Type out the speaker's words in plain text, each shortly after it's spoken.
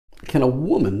can a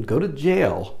woman go to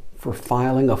jail for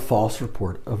filing a false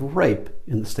report of rape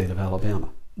in the state of Alabama?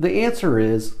 The answer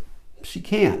is she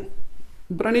can,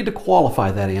 but I need to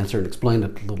qualify that answer and explain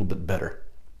it a little bit better.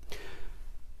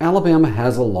 Alabama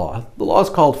has a law. The law is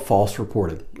called false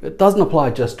reporting. It doesn't apply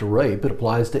just to rape, it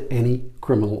applies to any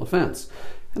criminal offense.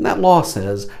 And that law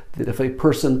says that if a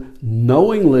person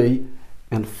knowingly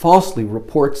and falsely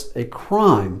reports a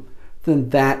crime, then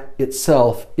that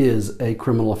itself is a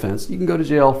criminal offense. You can go to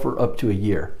jail for up to a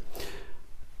year.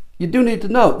 You do need to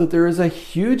note that there is a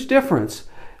huge difference,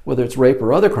 whether it's rape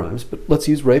or other crimes, but let's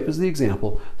use rape as the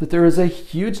example, that there is a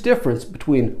huge difference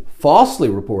between falsely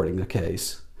reporting a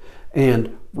case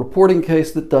and reporting a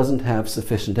case that doesn't have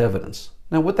sufficient evidence.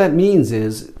 Now, what that means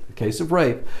is, in the case of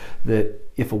rape, that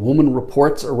if a woman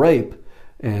reports a rape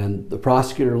and the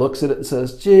prosecutor looks at it and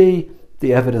says, gee,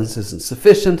 the evidence isn't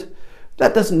sufficient,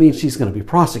 that doesn't mean she's going to be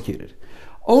prosecuted.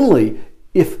 Only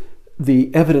if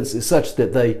the evidence is such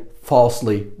that they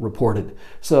falsely reported.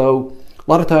 So a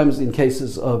lot of times in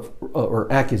cases of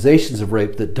or accusations of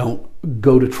rape that don't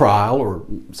go to trial or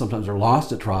sometimes are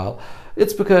lost at trial,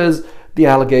 it's because the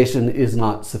allegation is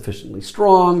not sufficiently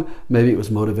strong. Maybe it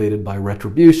was motivated by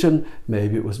retribution.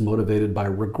 Maybe it was motivated by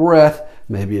regret.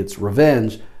 Maybe it's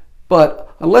revenge.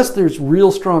 But unless there's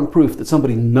real strong proof that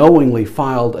somebody knowingly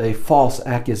filed a false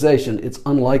accusation, it's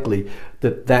unlikely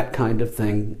that that kind of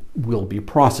thing will be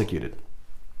prosecuted.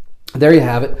 There you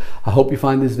have it. I hope you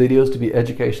find these videos to be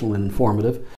educational and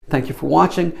informative. Thank you for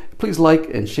watching. Please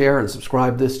like and share and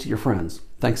subscribe this to your friends.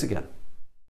 Thanks again.